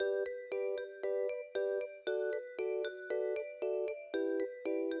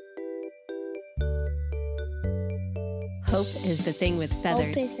Hope is the thing with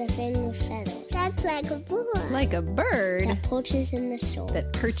feathers. Hope is the thing with feathers. That's like a bird. Like a bird. That perches in the soul.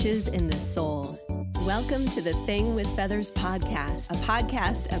 That perches in the soul. Welcome to the Thing with Feathers podcast, a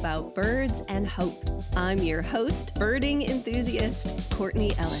podcast about birds and hope. I'm your host, birding enthusiast,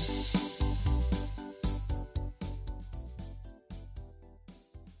 Courtney Ellis.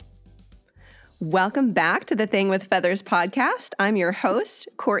 Welcome back to the Thing with Feathers podcast. I'm your host,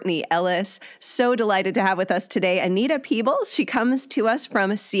 Courtney Ellis. So delighted to have with us today Anita Peebles. She comes to us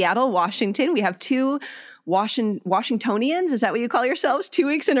from Seattle, Washington. We have two Washingtonians, is that what you call yourselves? 2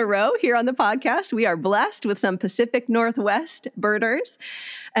 weeks in a row here on the podcast. We are blessed with some Pacific Northwest birders.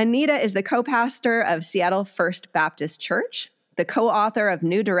 Anita is the co-pastor of Seattle First Baptist Church, the co-author of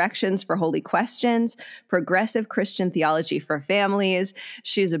New Directions for Holy Questions, Progressive Christian Theology for Families.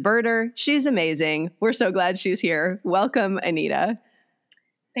 She's a birder. She's amazing. We're so glad she's here. Welcome, Anita.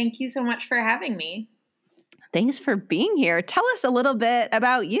 Thank you so much for having me. Thanks for being here. Tell us a little bit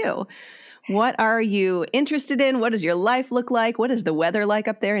about you. What are you interested in? What does your life look like? What is the weather like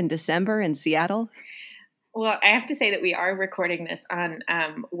up there in December in Seattle? Well, I have to say that we are recording this on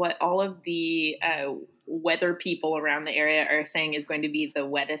what all of the weather people around the area are saying is going to be the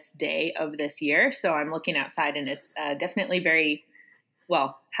wettest day of this year. So I'm looking outside and it's definitely very,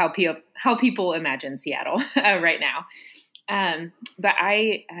 well, how people imagine Seattle right now. But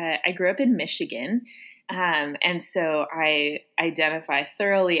I grew up in Michigan. And so I identify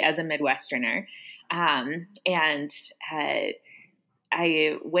thoroughly as a Midwesterner.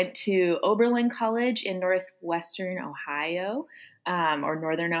 I went to Oberlin College in Northwestern Ohio, or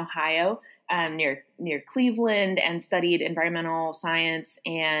Northern Ohio, near Cleveland, and studied environmental science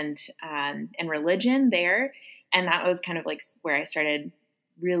and religion there. And that was kind of like where I started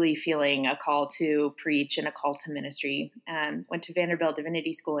really feeling a call to preach and a call to ministry. Went to Vanderbilt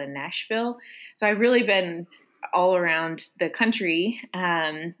Divinity School in Nashville. So I've really been all around the country,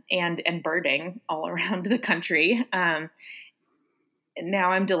 and birding all around the country.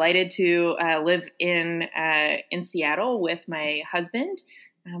 Now I'm delighted to live in Seattle with my husband.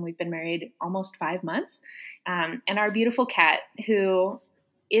 We've been married almost 5 months, and our beautiful cat, who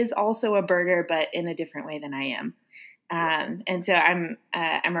is also a birder, but in a different way than I am. And so I'm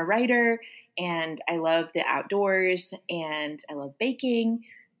a writer, and I love the outdoors, and I love baking,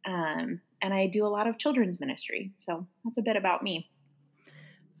 and I do a lot of children's ministry. So that's a bit about me.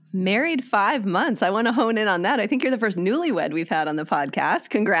 Married 5 months. I want to hone in on that. I think you're the first newlywed we've had on the podcast.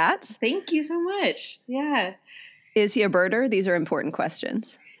 Congrats. Thank you so much. Yeah. Is he a birder? These are important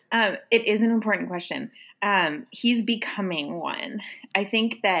questions. It is an important question. He's becoming one. I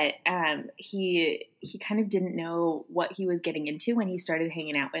think that he kind of didn't know what he was getting into when he started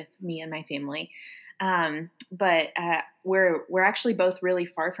hanging out with me and my family. But we're actually both really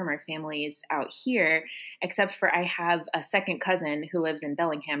far from our families out here, except for I have a second cousin who lives in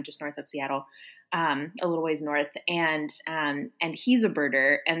Bellingham, just north of Seattle, a little ways north, and he's a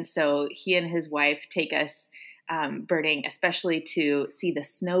birder, and so he and his wife take us birding, especially to see the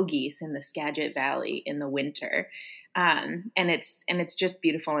snow geese in the Skagit Valley in the winter, and it's just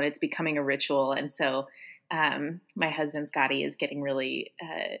beautiful, and it's becoming a ritual, and so my husband Scotty is getting really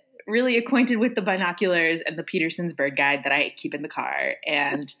acquainted with the binoculars and the Peterson's bird guide that I keep in the car,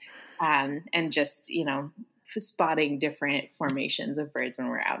 and just, spotting different formations of birds when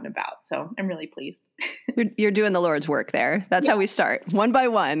we're out and about. So I'm really pleased. You're doing the Lord's work there. That's how we start, one by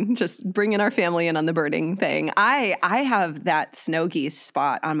one, just bringing our family in on the birding thing. I have that snow geese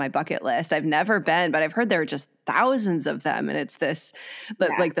spot on my bucket list. I've never been, but I've heard there are just thousands of them. And it's this,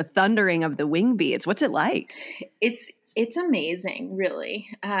 like the thundering of the wing beats. What's it like? It's amazing, really.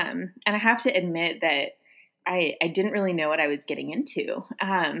 And I have to admit that I didn't really know what I was getting into.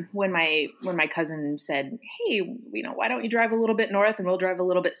 When my cousin said, "Hey, why don't you drive a little bit north and we'll drive a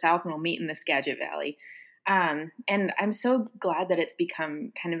little bit south and we'll meet in the Skagit Valley." And I'm so glad that it's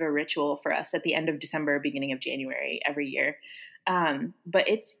become kind of a ritual for us at the end of December, beginning of January every year. But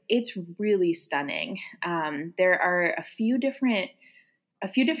it's really stunning. There are a few different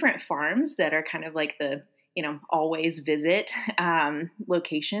farms that are kind of like the always visit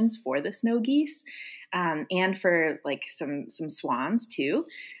locations for the snow geese, and for like some swans too.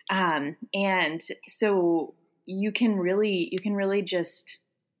 And so you can really just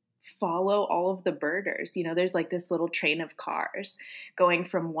follow all of the birders. There's like this little train of cars going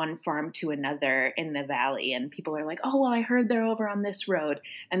from one farm to another in the valley, and people are like, "Oh, well, I heard they're over on this road."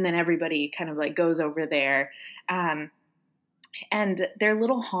 And then everybody kind of like goes over there. And their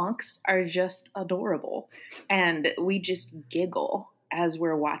little honks are just adorable. And we just giggle as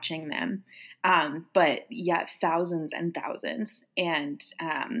we're watching them. But yeah, thousands and thousands. And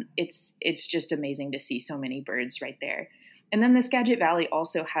it's just amazing to see so many birds right there. And then the Skagit Valley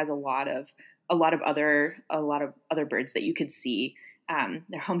also has a lot of other birds that you could see.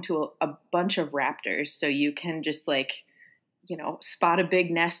 They're home to a bunch of raptors, so you can just spot a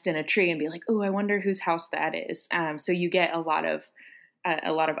big nest in a tree and be like, oh, I wonder whose house that is. So you get a lot of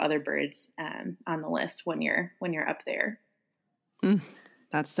other birds on the list when you're up there.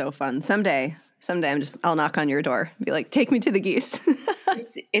 That's so fun. Someday I'll knock on your door and be like, take me to the geese.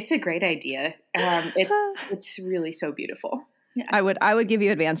 It's a great idea. It's really so beautiful. Yeah. I would give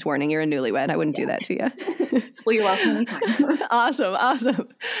you advance warning. You're a newlywed. I wouldn't do that to you. Well, you're welcome anytime. Awesome.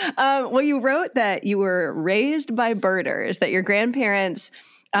 Well, you wrote that you were raised by birders, that your grandparents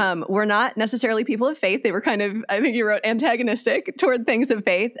were not necessarily people of faith. They were kind of, I think you wrote, antagonistic toward things of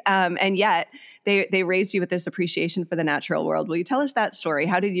faith. And yet they raised you with this appreciation for the natural world. Will you tell us that story?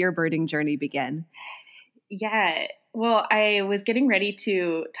 How did your birding journey begin? Yeah. Well, I was getting ready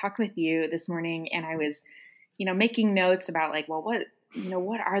to talk with you this morning, and I was, making notes about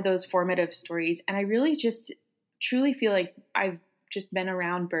what are those formative stories? And I really just truly feel like I've just been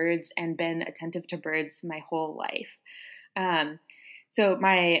around birds and been attentive to birds my whole life. So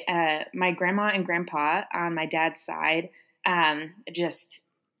my grandma and grandpa on my dad's side, just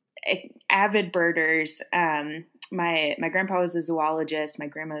avid birders. My grandpa was a zoologist. My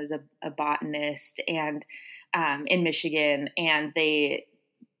grandma was a botanist, and in Michigan, and they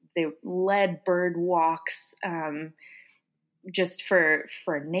led bird walks just for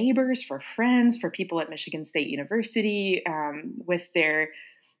neighbors, for friends, for people at Michigan State University, with their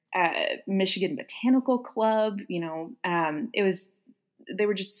Michigan Botanical Club. They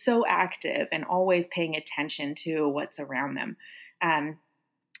were just so active and always paying attention to what's around them. And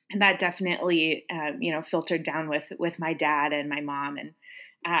that definitely, filtered down with my dad and my mom. And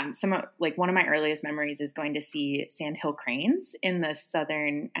one of my earliest memories is going to see sandhill cranes in the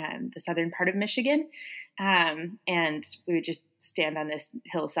southern part of Michigan. And we would just stand on this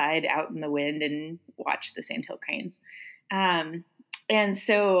hillside out in the wind and watch the sandhill cranes. And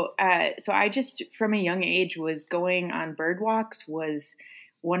so I just, from a young age, was going on bird walks, was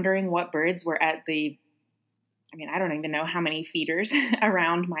wondering what birds were at I don't even know how many feeders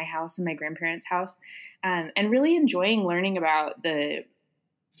around my house and my grandparents' house, and really enjoying learning about the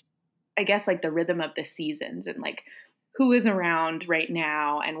rhythm of the seasons and who is around right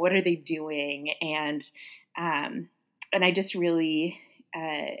now and what are they doing. And I just really,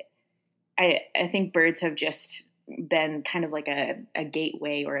 I think birds have just been kind of like a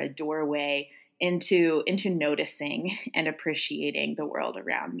gateway or a doorway into noticing and appreciating the world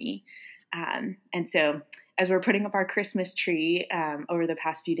around me. And so as we're putting up our Christmas tree over the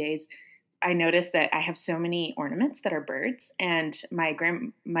past few days, I noticed that I have so many ornaments that are birds, and my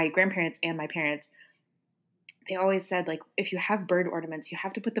grandparents and my parents, they always said, if you have bird ornaments, you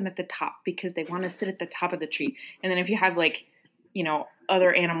have to put them at the top because they want to sit at the top of the tree. And then if you have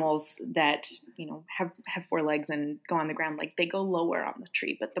other animals that, have four legs and go on the ground, they go lower on the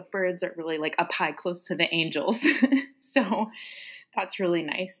tree, but the birds are really up high, close to the angels. So that's really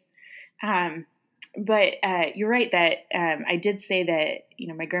nice. But you're right that I did say that,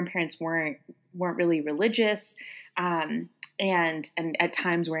 my grandparents weren't really religious, and at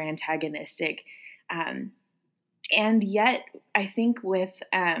times were antagonistic. And yet I think with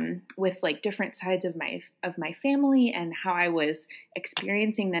different sides of my family and how I was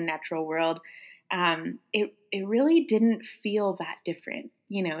experiencing the natural world, it really didn't feel that different,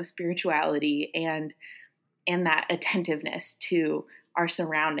 spirituality and that attentiveness to our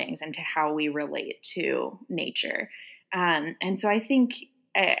surroundings and to how we relate to nature. And so I think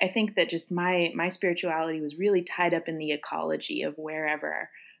that just my spirituality was really tied up in the ecology of wherever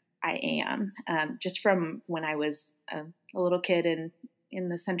I am, just from when I was a little kid in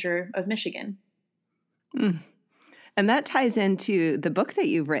the center of Michigan. Mm. And that ties into the book that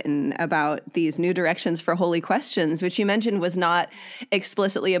you've written about these new directions for holy questions, which you mentioned was not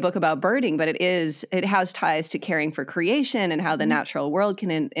explicitly a book about birding, but it has ties to caring for creation and how the natural world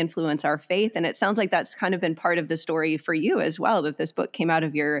can influence our faith. And it sounds like that's kind of been part of the story for you as well, that this book came out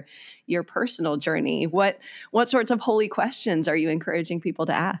of your personal journey. What sorts of holy questions are you encouraging people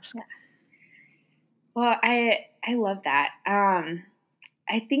to ask? Yeah. Well, I love that.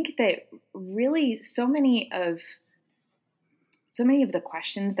 I think that really so many of the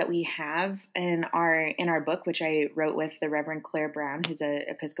questions that we have in our book, which I wrote with the Reverend Claire Brown, who's an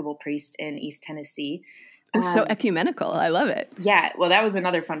Episcopal priest in East Tennessee. So ecumenical. I love it. Yeah. Well, that was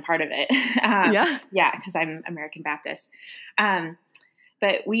another fun part of it. Yeah, because I'm American Baptist.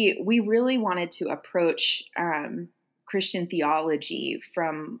 But we really wanted to approach Christian theology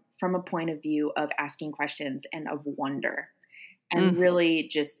from a point of view of asking questions and of wonder. and really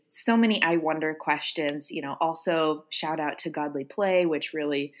just so many I wonder questions, also shout out to Godly Play, which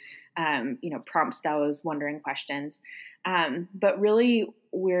really, prompts those wondering questions. But really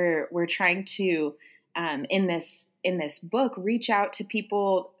we're trying to, in this book, reach out to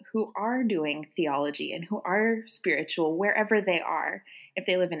people who are doing theology and who are spiritual wherever they are. If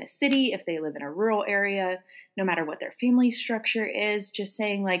they live in a city, if they live in a rural area, no matter what their family structure is, just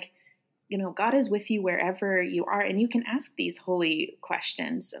saying like, God is with you wherever you are. And you can ask these holy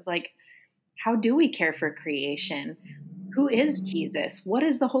questions of like, how do we care for creation? Who is Jesus? What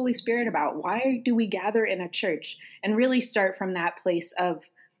is the Holy Spirit about? Why do we gather in a church? And really start from that place of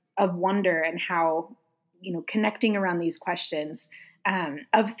wonder, and how, connecting around these questions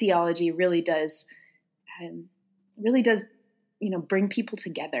of theology really does, bring people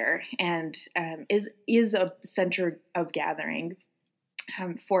together, and is a center of gathering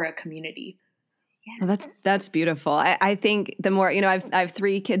for a community. Yeah. Well, that's beautiful. I think the more, I have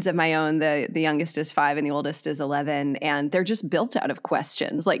three kids of my own. The youngest is 5 and the oldest is 11, and they're just built out of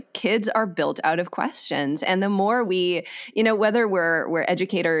questions. Like, kids are built out of questions. And the more we, whether we're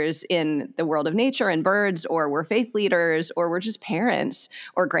educators in the world of nature and birds, or we're faith leaders, or we're just parents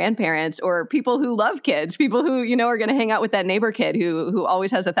or grandparents, or people who love kids, people who, are going to hang out with that neighbor kid who always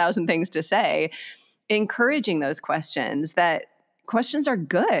has 1,000 things to say, encouraging those questions. That questions are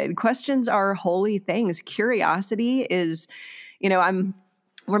good. Questions are holy things. Curiosity is,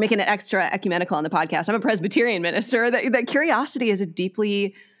 we're making it extra ecumenical on the podcast. I'm a Presbyterian minister. That curiosity is a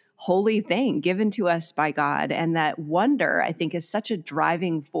deeply holy thing given to us by God. And that wonder, I think, is such a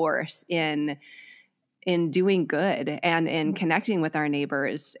driving force in doing good and in connecting with our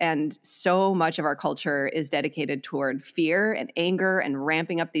neighbors. And so much of our culture is dedicated toward fear and anger and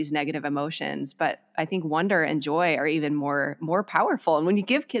ramping up these negative emotions. But I think wonder and joy are even more powerful. And when you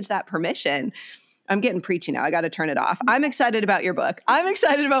give kids that permission, I'm getting preachy now. I got to turn it off. I'm excited about your book. I'm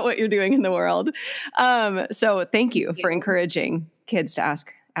excited about what you're doing in the world. So thank you for encouraging kids to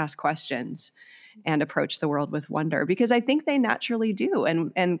ask questions and approach the world with wonder, because I think they naturally do.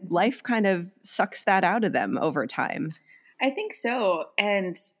 And life kind of sucks that out of them over time. I think so.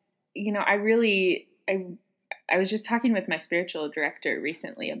 And, I was just talking with my spiritual director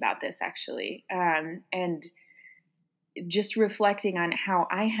recently about this, actually. And just reflecting on how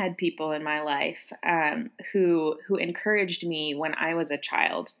I had people in my life who encouraged me when I was a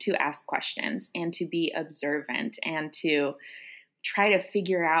child to ask questions and to be observant and to try to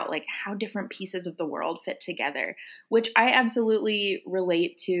figure out like how different pieces of the world fit together, which I absolutely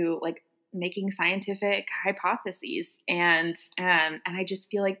relate to, like making scientific hypotheses. And I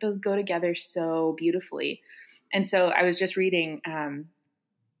just feel like those go together so beautifully. And so I was just reading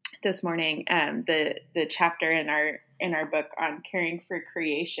this morning the chapter in our book on caring for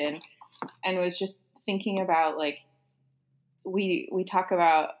creation, and was just thinking about like, we talk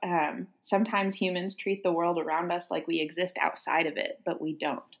about sometimes humans treat the world around us like we exist outside of it, but we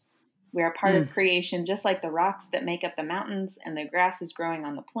don't. We are part of creation, just like the rocks that make up the mountains and the grasses growing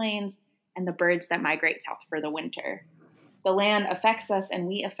on the plains and the birds that migrate south for the winter. The land affects us and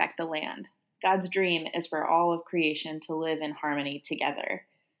we affect the land. God's dream is for all of creation to live in harmony together.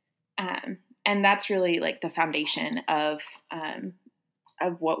 And that's really like the foundation of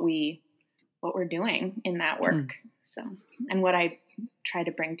what we're doing in that work. So, and what I try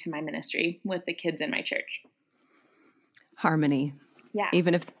to bring to my ministry with the kids in my church. Harmony. Yeah.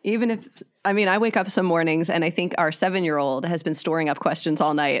 Even if, I mean, I wake up some mornings and I think our 7-year-old has been storing up questions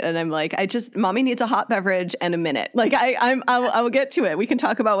all night. And I'm like, mommy needs a hot beverage and a minute. Like I will get to it. We can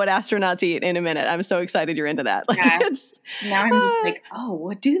talk about what astronauts eat in a minute. I'm so excited you're into that. Like now I'm just like, oh,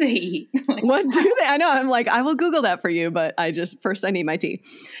 what do they eat? What do they? I know. I'm like, I will Google that for you, but first I need my tea.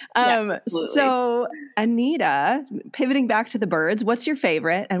 So Anita, pivoting back to the birds, what's your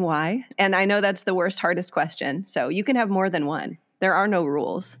favorite and why? And I know that's the worst, hardest question. So you can have more than one. There are no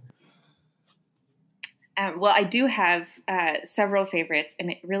rules. Well, I do have several favorites, and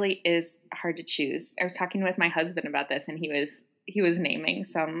it really is hard to choose. I was talking with my husband about this, and he was naming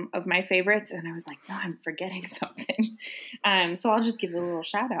some of my favorites, and I was like, no, I'm forgetting something. So I'll just give a little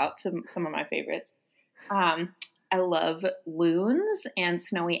shout out to some of my favorites. I love loons and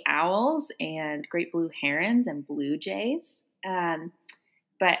snowy owls and great blue herons and blue jays.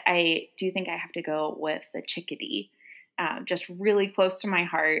 But I do think I have to go with the chickadee. Just really close to my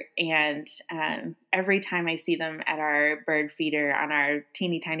heart. And every time I see them at our bird feeder on our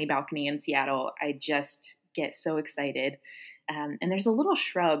teeny tiny balcony in Seattle, I just get so excited. And there's a little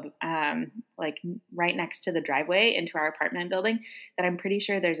shrub like right next to the driveway into our apartment building that I'm pretty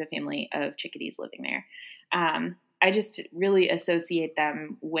sure there's a family of chickadees living there. I just really associate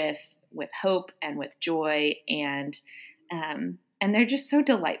them with hope and with joy and And they're just so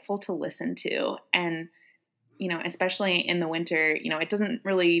delightful to listen to. And, especially in the winter, it doesn't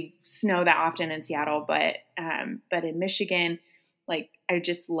really snow that often in Seattle, but in Michigan, like, I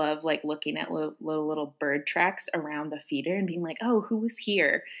just love like looking at little bird tracks around the feeder and being like, oh, who was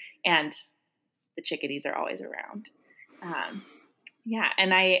here? And the chickadees are always around. Yeah.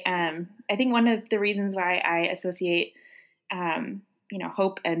 And I think one of the reasons why I associate,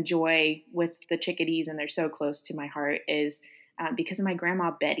 hope and joy with the chickadees, and they're so close to my heart, is because of my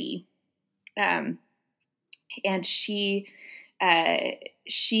grandma, Betty. And she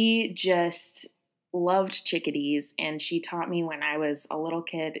just loved chickadees. And she taught me when I was a little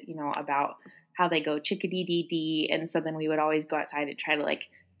kid, about how they go chickadee dee dee. And so then we would always go outside and try to like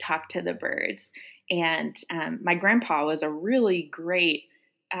talk to the birds. And my grandpa was a really great,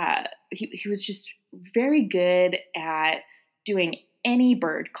 he was just very good at doing any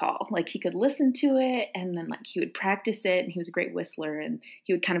bird call. Like, he could listen to it and then like he would practice it, and he was a great whistler and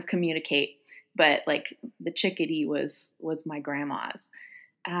he would kind of communicate. But like the chickadee was my grandma's.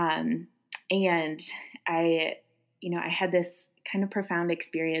 And I had this kind of profound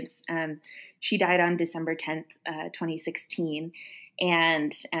experience. She died on December 10th, 2016.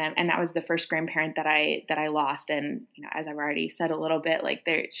 And that was the first grandparent that I lost. And, as I've already said a little bit, like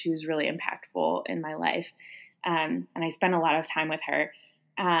she was really impactful in my life. And I spent a lot of time with her.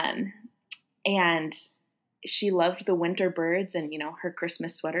 And she loved the winter birds, and, her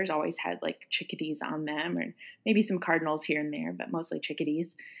Christmas sweaters always had like chickadees on them, or maybe some cardinals here and there, but mostly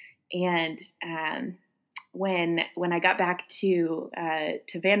chickadees. And, when I got back to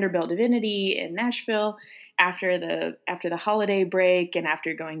Vanderbilt Divinity in Nashville after the holiday break, and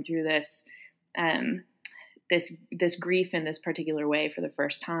after going through this grief in this particular way for the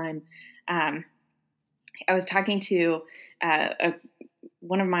first time, I was talking to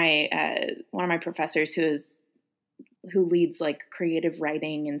one of my professors who leads like creative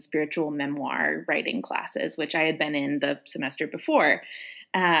writing and spiritual memoir writing classes, which I had been in the semester before.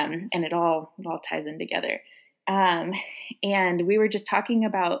 And it all ties in together. And we were just talking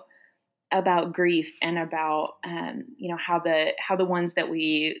about grief, and about, how the ones that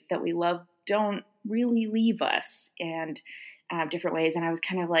we love don't really leave us, and different ways. And I was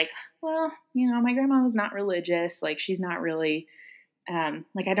kind of like, well, my grandma was not religious. Like, she's not really,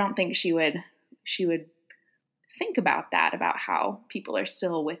 like, I don't think she would think about that, about how people are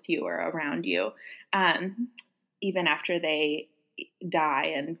still with you or around you, even after they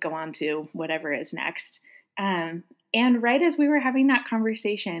die and go on to whatever is next. And right as we were having that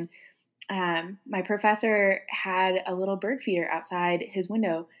conversation, my professor had a little bird feeder outside his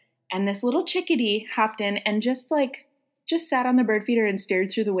window, and this little chickadee hopped in and just sat on the bird feeder and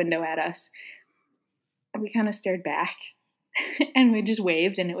stared through the window at us. And we kind of stared back and we just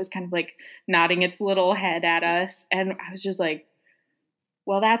waved, and it was kind of like nodding its little head at us. And I was just like,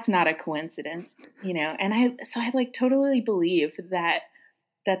 well, that's not a coincidence, And I like totally believe that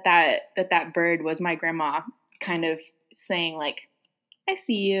bird was my grandma kind of saying like, I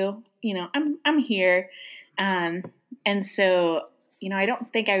see you, I'm here. And so, I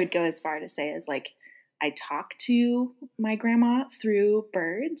don't think I would go as far to say as like, I talk to my grandma through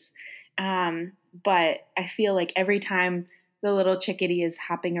birds. But I feel like every time the little chickadee is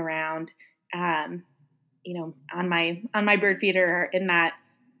hopping around, on my bird feeder, or in that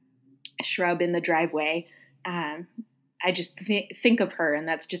shrub in the driveway, I just think of her, and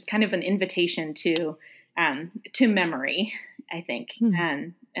that's just kind of an invitation to memory, I think.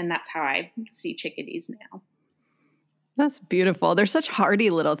 And that's how I see chickadees now. That's beautiful. They're such hardy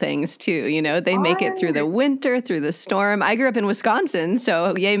little things too. They make it through the winter, through the storm. I grew up in Wisconsin,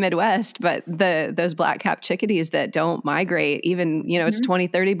 so yay Midwest, but those black-capped chickadees that don't migrate, even, it's 20,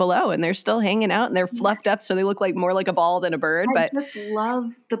 30 below, and they're still hanging out, and they're fluffed up so they look like more like a ball than a bird. I just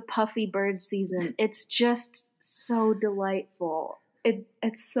love the puffy bird season. It's just so delightful.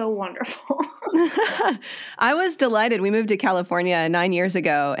 It's so wonderful. I was delighted. We moved to California 9 years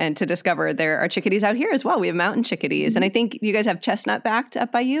ago, and to discover there are chickadees out here as well. We have mountain chickadees. And I think you guys have chestnut-backed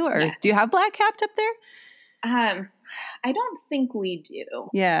up by you, or do you have black-capped up there? I don't think we do.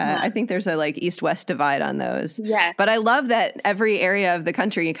 Yeah, I think there's a like east-west divide on those. Yeah. But I love that every area of the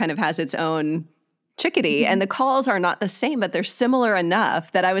country kind of has its own chickadee, and the calls are not the same, but they're similar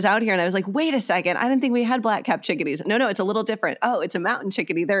enough that I was out here and I was like, wait a second, I didn't think we had black-capped chickadees. No, it's a little different. Oh, it's a mountain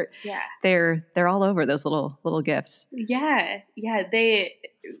chickadee. They're all over, those little gifts. Yeah. They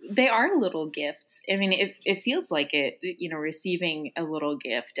are little gifts. I mean, it feels like it, receiving a little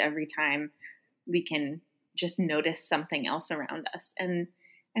gift every time we can just notice something else around us. And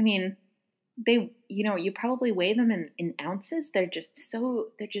I mean, they, you probably weigh them in ounces. They're just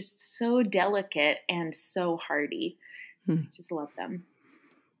so delicate and so hardy. Just love them.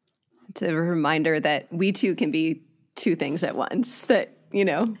 It's a reminder that we too can be two things at once, that,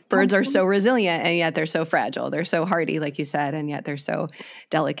 birds are so resilient and yet they're so fragile. They're so hardy, like you said, and yet they're so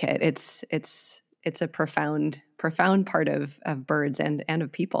delicate. It's a profound part of birds and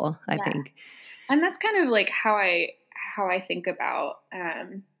of people, I think. And that's kind of like how I think about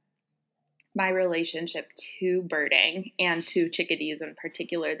my relationship to birding and to chickadees in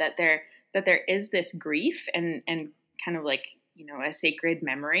particular, that there is this grief and kind of like, a sacred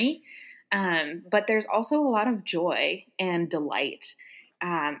memory. But there's also a lot of joy and delight.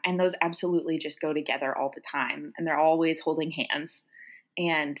 And those absolutely just go together all the time, and they're always holding hands.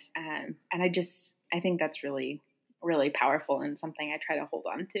 And I think that's really, really powerful and something I try to hold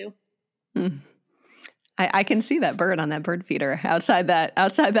on to. Mm. I can see that bird on that bird feeder outside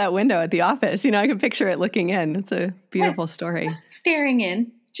that window at the office. I can picture it looking in. It's a beautiful story. Just staring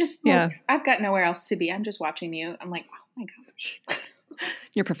in. Just like, I've got nowhere else to be. I'm just watching you. I'm like, oh my gosh.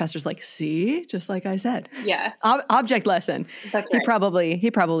 Your professor's like, see, just like I said. Yeah. Object lesson. That's right. He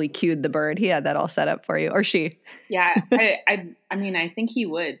probably cued the bird. He had that all set up for you, or she. Yeah. I mean, I think he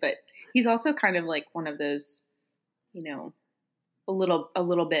would, but he's also kind of like one of those, a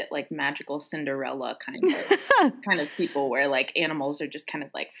little bit like magical Cinderella kind of people, where like animals are just kind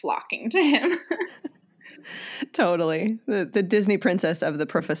of like flocking to him. Totally. The Disney princess of the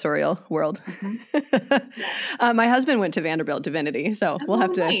professorial world. Mm-hmm. My husband went to Vanderbilt Divinity, so we'll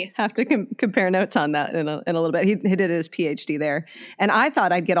have to compare notes on that in a little bit. He did his PhD there. And I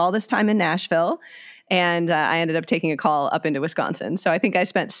thought I'd get all this time in Nashville, and I ended up taking a call up into Wisconsin. So I think I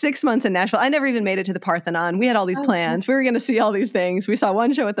spent 6 months in Nashville. I never even made it to the Parthenon. We had all these plans. We were going to see all these things. We saw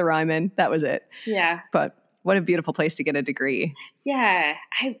one show at the Ryman. That was it. Yeah. But what a beautiful place to get a degree. Yeah,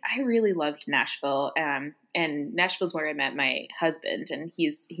 I really loved Nashville. And Nashville's where I met my husband, and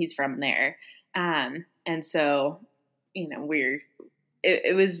he's from there. And so,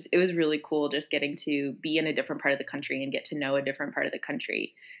 it was really cool just getting to be in a different part of the country and get to know a different part of the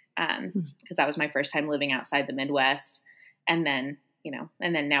country. Because that was my first time living outside the Midwest. And then,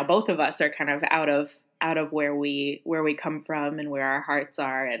 now both of us are kind of out of where we come from and where our hearts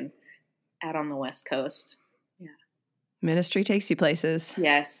are, and out on the West Coast. Yeah. Ministry takes you places.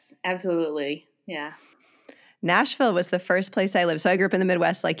 Yes, absolutely. Yeah. Nashville was the first place I lived. So I grew up in the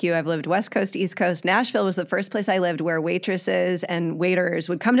Midwest like you. I've lived West Coast, East Coast. Nashville was the first place I lived where waitresses and waiters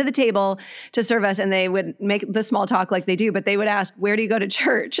would come to the table to serve us, and they would make the small talk like they do, but they would ask, where do you go to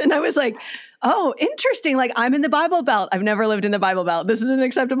church? And I was like, oh, interesting. Like, I'm in the Bible Belt. I've never lived in the Bible Belt. This is an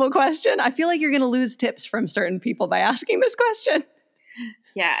acceptable question. I feel like you're going to lose tips from certain people by asking this question.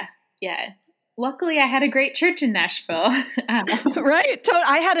 Yeah. Yeah. Luckily, I had a great church in Nashville. Right.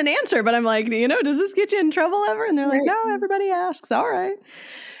 I had an answer, but I'm like, does this get you in trouble ever? And they're like, no, everybody asks. All right.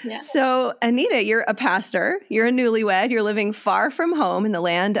 Yeah. So, Anita, you're a pastor. You're a newlywed. You're living far from home in the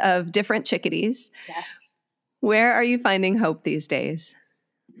land of different chickadees. Yes. Where are you finding hope these days?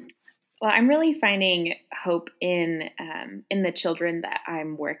 Well, I'm really finding hope in the children that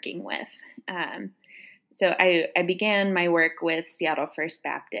I'm working with. So I began my work with Seattle First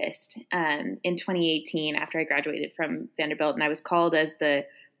Baptist in 2018 after I graduated from Vanderbilt, and I was called as the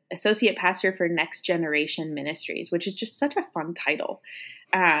associate pastor for Next Generation Ministries, which is just such a fun title.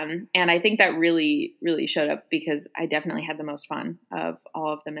 And I think that really, really showed up because I definitely had the most fun of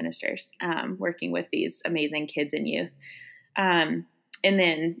all of the ministers working with these amazing kids and youth. And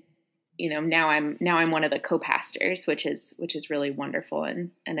then, now I'm one of the co-pastors, which is really wonderful and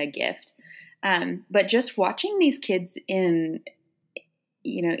a gift. But just watching these kids in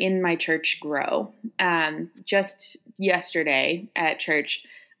my church grow. Just yesterday at church,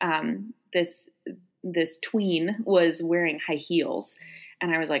 this tween was wearing high heels,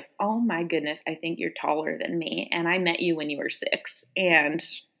 and I was like, "Oh my goodness, I think you're taller than me." And I met you when you were 6, and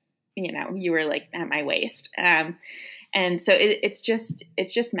you were like at my waist. And so it's just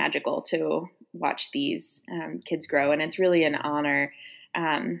magical to watch these kids grow, and it's really an honor.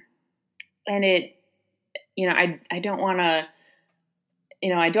 And it, I don't want to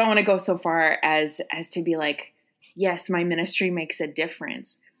go so far as to be like, yes, my ministry makes a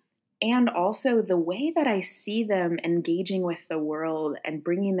difference. And also the way that I see them engaging with the world and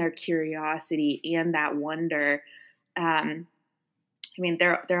bringing their curiosity and that wonder.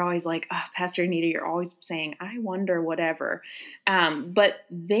 They're always like, oh, Pastor Anita, you're always saying, I wonder whatever. But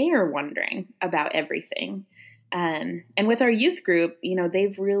they are wondering about everything. And with our youth group,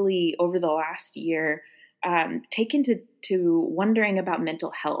 they've really, over the last year, taken to wondering about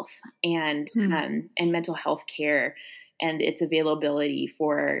mental health and mental health care and its availability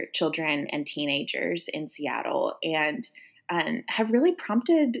for children and teenagers in Seattle. And have really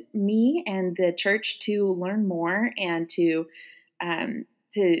prompted me and the church to learn more and to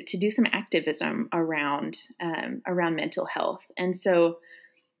do some activism around mental health. And so,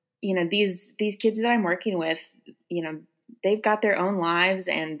 these kids that I'm working with, they've got their own lives,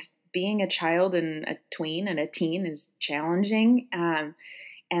 and being a child and a tween and a teen is challenging.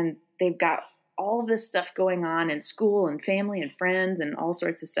 And they've got all of this stuff going on in school and family and friends and all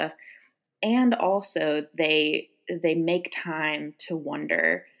sorts of stuff. And also they make time to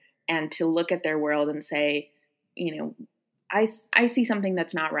wonder and to look at their world and say, I see something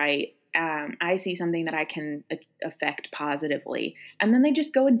that's not right. I see something that I can affect positively. And then they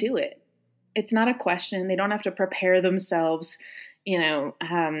just go and do it. It's not a question. They don't have to prepare themselves, or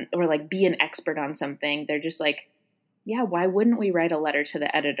like be an expert on something. They're just like, yeah, why wouldn't we write a letter to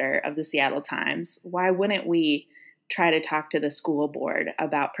the editor of the Seattle Times? Why wouldn't we try to talk to the school board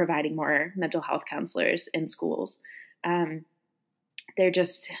about providing more mental health counselors in schools? They're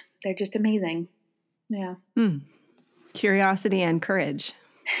just amazing. Yeah. Curiosity and courage.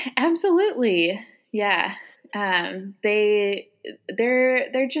 Absolutely. Yeah. They're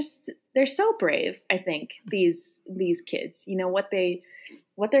so brave. I think these kids, what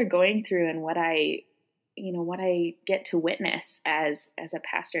they're going through, and what I get to witness as a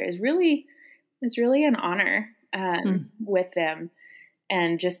pastor is really an honor, with them,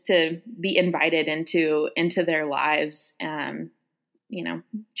 and just to be invited into their lives,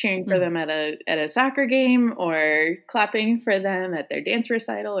 cheering for them at a soccer game, or clapping for them at their dance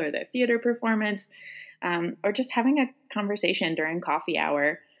recital or their theater performance, or just having a conversation during coffee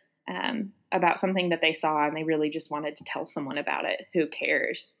hour, about something that they saw and they really just wanted to tell someone about it who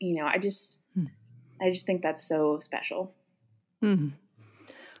cares. I just think that's so special.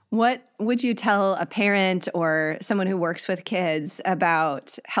 What would you tell a parent or someone who works with kids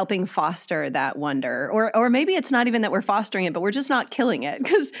about helping foster that wonder? Or maybe it's not even that we're fostering it, but we're just not killing it,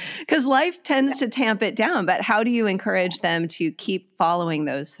 because life tends to tamp it down. But how do you encourage them to keep following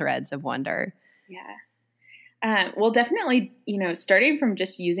those threads of wonder? Yeah. Well, definitely, starting from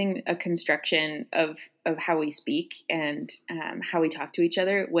just using a construction of how we speak and how we talk to each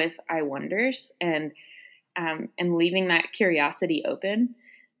other with "I wonders," and leaving that curiosity open.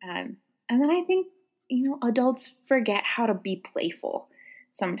 And then I think, adults forget how to be playful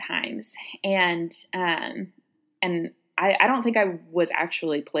sometimes. And I don't think I was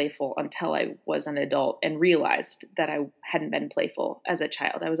actually playful until I was an adult and realized that I hadn't been playful as a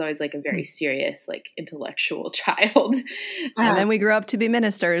child. I was always like a very serious, like intellectual child. And then we grew up to be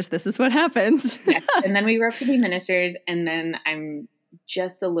ministers. This is what happens. Yes. And then we grew up to be ministers. And then I'm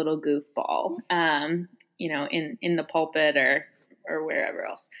just a little goofball, in the pulpit or wherever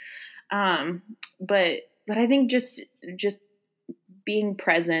else. But I think just being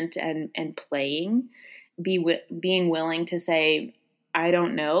present and playing, being willing to say, I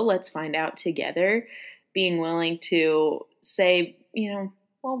don't know, let's find out together. Being willing to say,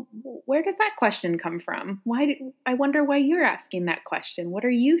 well, where does that question come from? I wonder why you're asking that question. What are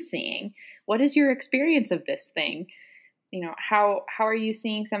you seeing? What is your experience of this thing? How are you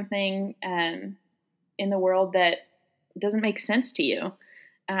seeing something in the world that doesn't make sense to you,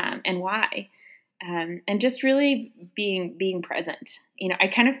 and why? And just really being present. I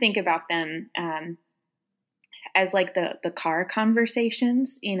kind of think about them as like the car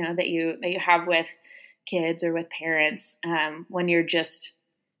conversations, that you have with kids or with parents, when you're just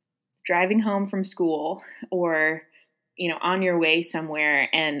driving home from school, or on your way somewhere,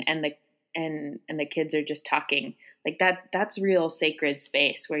 and the kids are just talking like that. That's real sacred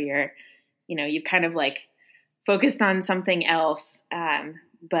space where you've kind of like focused on something else,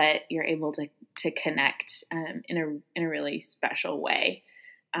 but you're able to connect in a really special way.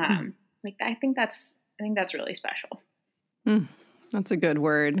 Like I think that's really special. That's a good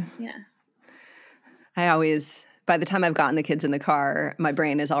word. Yeah. By the time I've gotten the kids in the car, my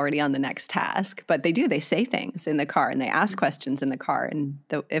brain is already on the next task. But they say things in the car, and they ask questions in the car. And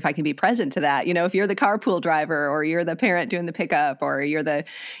if I can be present to that, if you're the carpool driver, or you're the parent doing the pickup, or you're the,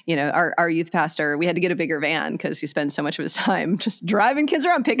 our youth pastor, we had to get a bigger van because he spends so much of his time just driving kids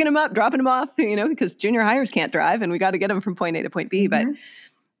around, picking them up, dropping them off, because junior hires can't drive, and we got to get them from point A to point B. But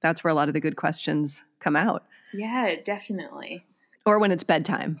that's where a lot of the good questions come out. Yeah, definitely. Or when it's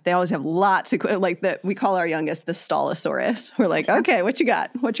bedtime, they always have lots of, we call our youngest the Stalosaurus. We're like, okay, what you got?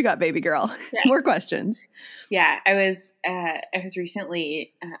 What you got, baby girl? Yeah. More questions. Yeah, I was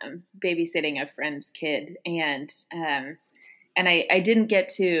recently babysitting a friend's kid, and I didn't get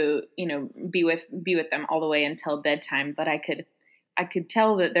to be with them all the way until bedtime, but I could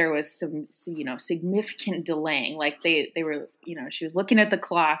tell that there was some significant delaying. Like they were, she was looking at the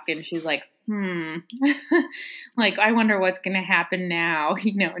clock, and she's like, like, I wonder what's going to happen now,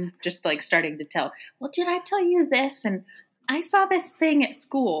 and just like starting to tell, well, did I tell you this? And I saw this thing at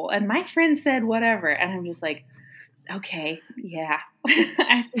school and my friend said whatever. And I'm just like, okay, yeah,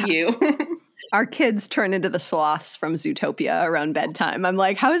 I see you. Our kids turn into the sloths from Zootopia around bedtime. I'm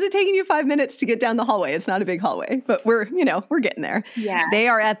like, how is it taking you 5 minutes to get down the hallway? It's not a big hallway, but we're getting there. Yeah. They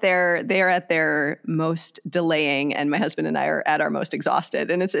are at their most delaying, and my husband and I are at our most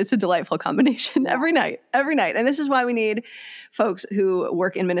exhausted. And it's a delightful combination every night. And this is why we need folks who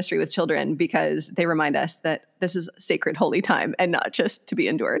work in ministry with children, because they remind us that this is sacred, holy time and not just to be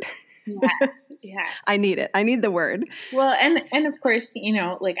endured. Yeah. I need it. I need the word. Well, and of course,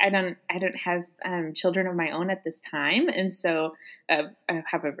 like I don't have children of my own at this time. And so I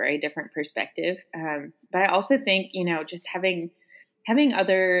have a very different perspective. But I also think, just having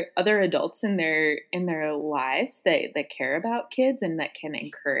other adults in their lives that care about kids and that can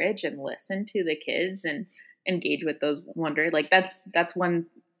encourage and listen to the kids and engage with those like that's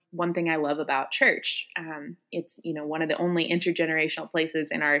one thing I love about church. It's, one of the only intergenerational places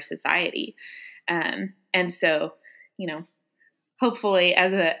in our society. And so, hopefully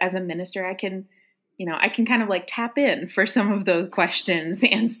as a minister, I can kind of like tap in for some of those questions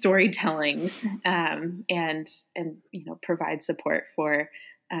and storytellings, and provide support for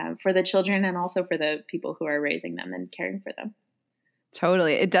the children and also for the people who are raising them and caring for them.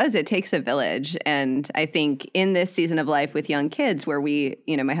 Totally. It does. It takes a village. And I think in this season of life with young kids where we,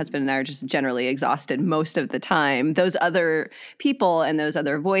 my husband and I are just generally exhausted most of the time, those other people and those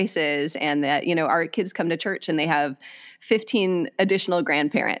other voices, and that, our kids come to church and they have 15 additional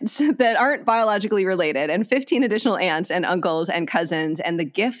grandparents that aren't biologically related and 15 additional aunts and uncles and cousins. And the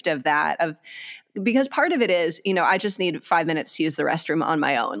gift of that, because part of it is, I just need 5 minutes to use the restroom on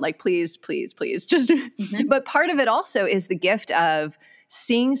my own. Like, please, please, please. Just, But part of it also is the gift of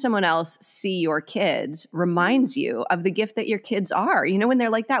seeing someone else see your kids reminds you of the gift that your kids are. When they're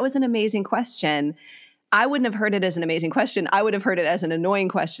like, that was an amazing question. I wouldn't have heard it as an amazing question. I would have heard it as an annoying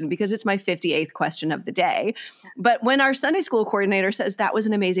question because it's my 58th question of the day. But when our Sunday school coordinator says that was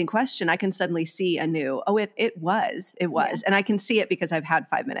an amazing question, I can suddenly see anew, oh, it was. Yeah. And I can see it because I've had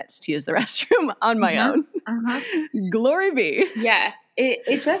 5 minutes to use the restroom on my own. Glory be. Yeah,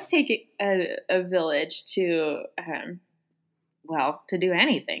 it does take a village to, to do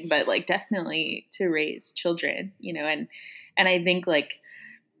anything, but like definitely to raise children, and I think like,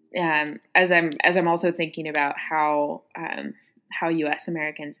 as I'm also thinking about how U.S.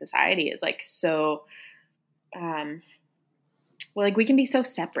 American society is like so, like we can be so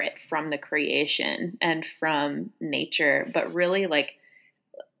separate from the creation and from nature, but really like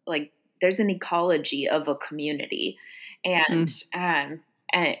there's an ecology of a community, and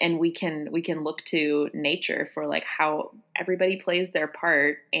we can look to nature for like how everybody plays their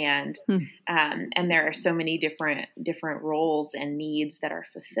part, and there are so many different roles and needs that are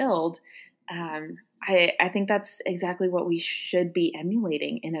fulfilled. I think that's exactly what we should be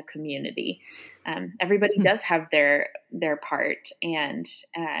emulating in a community. Everybody does have their part, and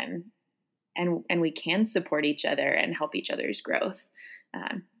we can support each other and help each other's growth.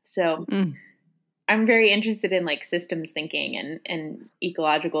 So I'm very interested in like systems thinking and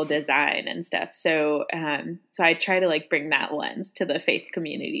ecological design and stuff. So I try to like bring that lens to the faith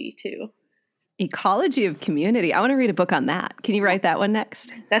community too. Ecology of community. I want to read a book on that. Can you write that one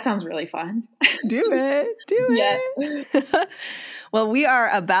next? That sounds really fun. Do it. Well, we are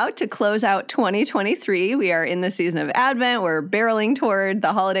about to close out 2023. We are in the season of Advent. We're barreling toward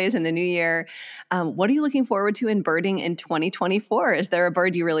the holidays and the new year. What are you looking forward to in birding in 2024? Is there a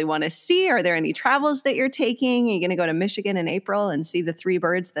bird you really want to see? Are there any travels that you're taking? Are you going to go to Michigan in April and see the 3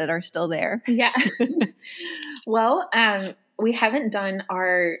 birds that are still there? Yeah. Well, we haven't done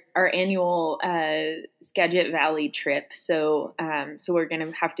our annual Skagit Valley trip, so we're going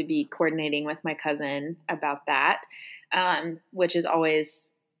to have to be coordinating with my cousin about that, which is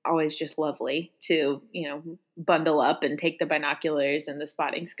always just lovely to bundle up and take the binoculars and the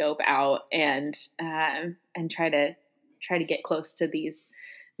spotting scope out and try to get close to these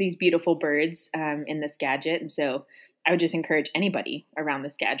beautiful birds in the Skagit. And so I would just encourage anybody around the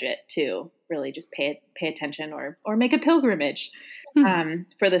Skagit to really just pay attention or make a pilgrimage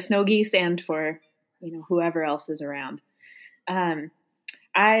for the snow geese and for whoever else is around. I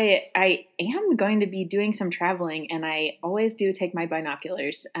am going to be doing some traveling, and I always do take my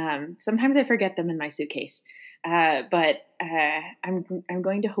binoculars. Sometimes I forget them in my suitcase, but I'm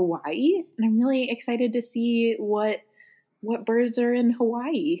going to Hawaii, and I'm really excited to see what birds are in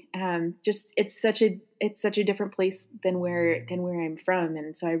Hawaii. Just it's such a different place than where I'm from,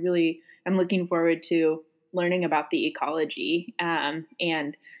 and so I'm looking forward to learning about the ecology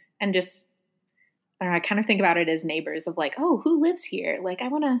and just I kind of think about it as neighbors of like, oh, who lives here? Like, I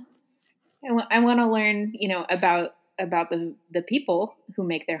want to learn, about the people who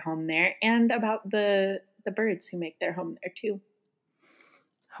make their home there, and about the birds who make their home there too.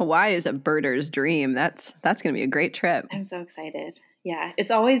 Hawaii is a birder's dream. That's going to be a great trip. I'm so excited. Yeah, it's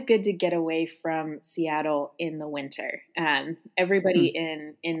always good to get away from Seattle in the winter.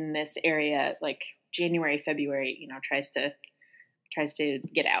 Everybody in this area, like January, February, tries to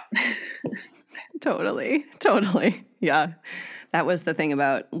get out. Totally. Yeah. That was the thing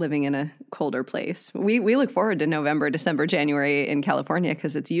about living in a colder place. We look forward to November, December, January in California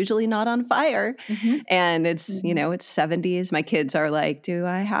because it's usually not on fire. And it's, it's 70s. My kids are like, do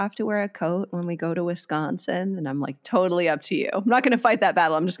I have to wear a coat when we go to Wisconsin? And I'm like, totally up to you. I'm not going to fight that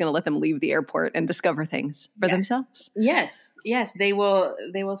battle. I'm just going to let them leave the airport and discover things for themselves. Yes. They will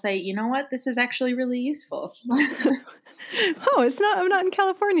say, you know what? This is actually really useful. Oh, I'm not in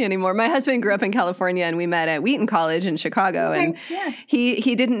California anymore. My husband grew up in California and we met at Wheaton College in Chicago. Okay, and yeah.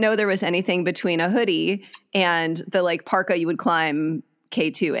 he didn't know there was anything between a hoodie and the like parka you would climb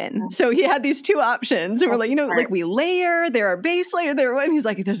K2 in. So he had these two options and we're like, like we layer, there are base layer, and he's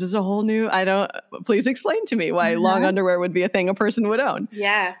like, this is a whole new, please explain to me why long underwear would be a thing a person would own.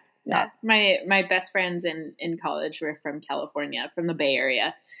 Yeah. My best friends in college were from California, from the Bay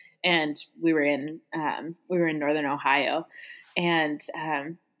Area. And we were in Northern Ohio, and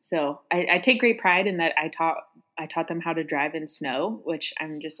so I take great pride in that. I taught them how to drive in snow, which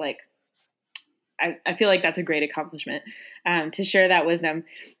I'm just like, I feel like that's a great accomplishment to share that wisdom.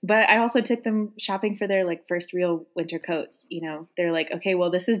 But I also took them shopping for their like first real winter coats. They're like, okay,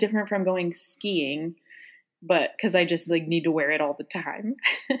 well, this is different from going skiing. But because I just like need to wear it all the time.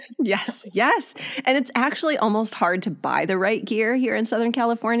 Yes. And it's actually almost hard to buy the right gear here in Southern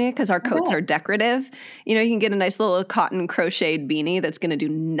California because our coats are decorative. You can get a nice little cotton crocheted beanie that's going to do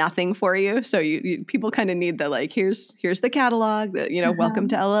nothing for you. So you people kind of need the like, here's the catalog, welcome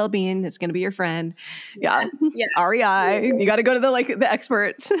to LL Bean. It's going to be your friend. Yeah. REI. You got to go to the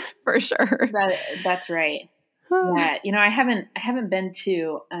experts for sure. That's right. Yeah. I haven't been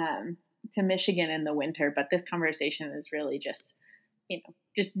to Michigan in the winter, but this conversation is really just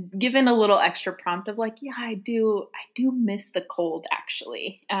given a little extra prompt of like, yeah, I do miss the cold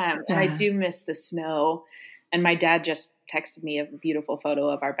actually. And I do miss the snow. And my dad just texted me a beautiful photo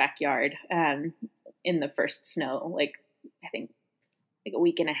of our backyard in the first snow, like I think like a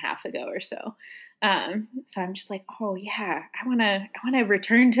week and a half ago or so. So I'm just like, oh yeah, I want to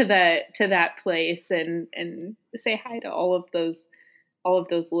return to that place and say hi to all of those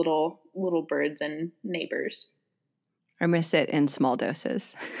little birds and neighbors. I miss it in small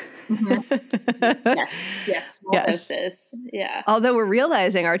doses. Yes, small doses. Yeah. Although we're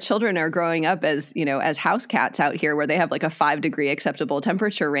realizing our children are growing up as house cats out here where they have like a 5-degree acceptable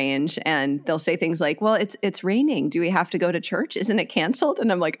temperature range and they'll say things like, well, it's raining. Do we have to go to church? Isn't it canceled?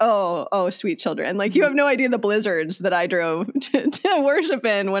 And I'm like, oh, sweet children. Like you have no idea the blizzards that I drove to worship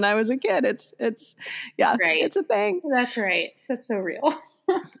in when I was a kid. It's right. It's a thing. That's right. That's so real.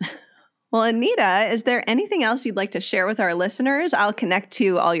 Well, Anita, is there anything else you'd like to share with our listeners? I'll connect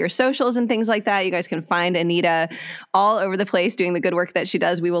to all your socials and things like that. You guys can find Anita all over the place doing the good work that she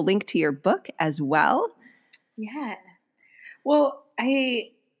does. We will link to your book as well. Yeah. Well,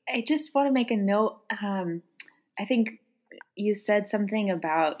 I just want to make a note. I think you said something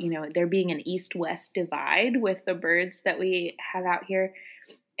about, there being an east-west divide with the birds that we have out here.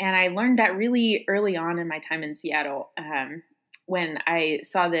 And I learned that really early on in my time in Seattle when I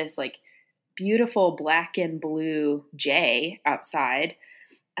saw this like beautiful black and blue jay outside.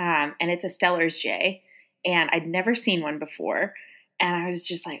 And it's a Steller's jay. And I'd never seen one before. And I was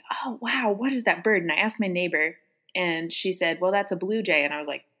just like, oh, wow, what is that bird? And I asked my neighbor and she said, well, that's a blue jay. And I was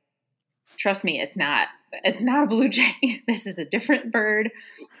like, trust me, it's not a blue jay. This is a different bird.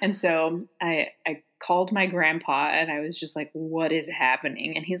 And so I called my grandpa and I was just like, what is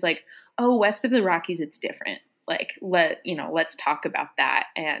happening? And he's like, oh, west of the Rockies, it's different. Like, let's talk about that.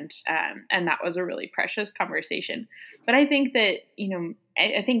 And that was a really precious conversation. But I think that,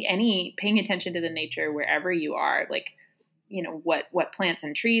 I think paying attention to the nature wherever you are, like, what plants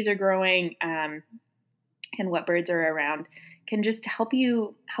and trees are growing, and what birds are around can just help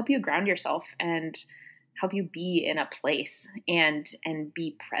you ground yourself and help you be in a place and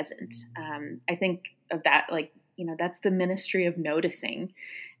be present. I think of that, like, that's the ministry of noticing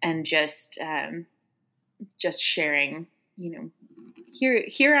and just sharing,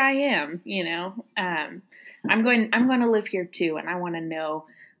 here I am, I'm going to live here too. And I want to know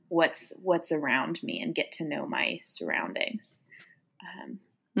what's around me and get to know my surroundings.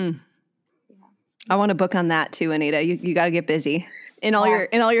 I want to book on that too, Anita. You got to get busy. in all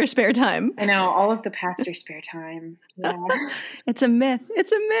your spare time. I know, all of the pastor spare time. Yeah. It's a myth.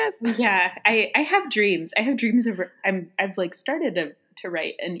 It's a myth. Yeah. I have dreams. I have dreams of, I've like started to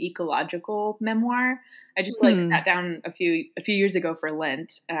write an ecological memoir. I just like sat down a few years ago for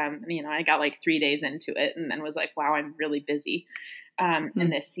Lent. I got like 3 days into it and then was like, wow, I'm really busy in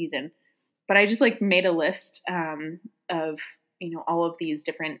this season. But I just like made a list of, all of these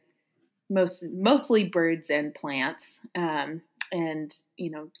different, mostly birds and plants, and,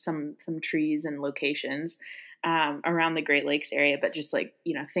 some trees and locations around the Great Lakes area, but just like,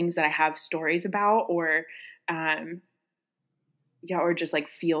 things that I have stories about or just like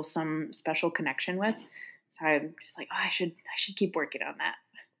feel some special connection with. So I'm just like, I should keep working on that.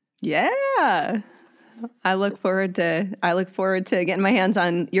 Yeah. I look forward to getting my hands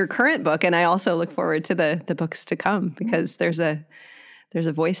on your current book. And I also look forward to the books to come because there's a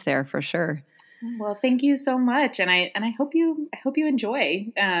voice there for sure. Well, thank you so much. And I hope you enjoy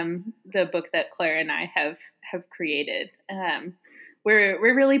the book that Claire and I have created.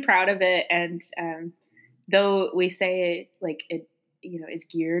 We're really proud of it. And though we say like it, is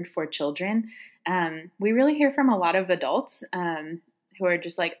geared for children, we really hear from a lot of adults who are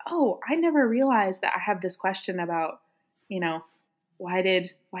just like, oh, I never realized that I have this question about, why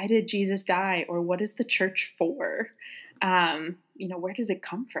did Jesus die, or what is the church for? Where does it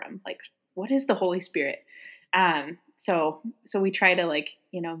come from? Like, what is the Holy Spirit? So we try to like,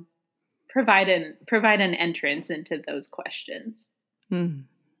 provide an entrance into those questions.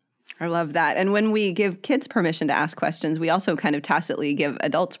 I love that. And when we give kids permission to ask questions, we also kind of tacitly give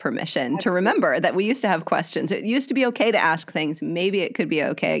adults permission to remember that we used to have questions. It used to be okay to ask things. Maybe it could be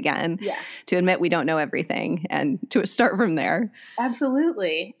okay again to admit we don't know everything and to start from there.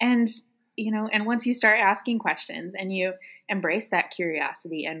 Absolutely. And, and once you start asking questions and you embrace that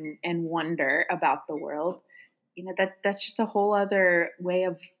curiosity and wonder about the world, that's just a whole other way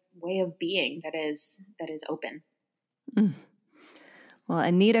of being that is open. Well,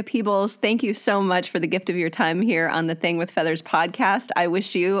 Anita Peebles, thank you so much for the gift of your time here on the Thing with Feathers podcast. I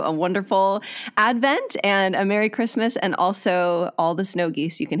wish you a wonderful Advent and a Merry Christmas and also all the snow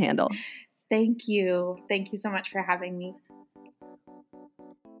geese you can handle. Thank you. Thank you so much for having me.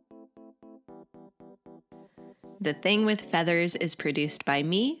 The Thing with Feathers is produced by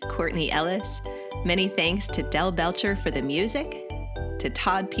me, Courtney Ellis. Many thanks to Del Belcher for the music, to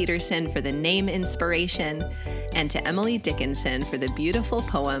Todd Peterson for the name inspiration, and to Emily Dickinson for the beautiful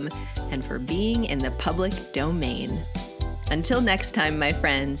poem and for being in the public domain. Until next time, my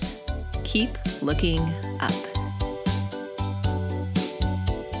friends, keep looking up.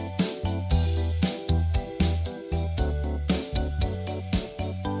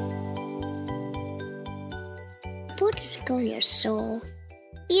 What does it go in your soul?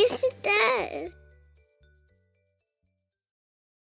 Yes, it does.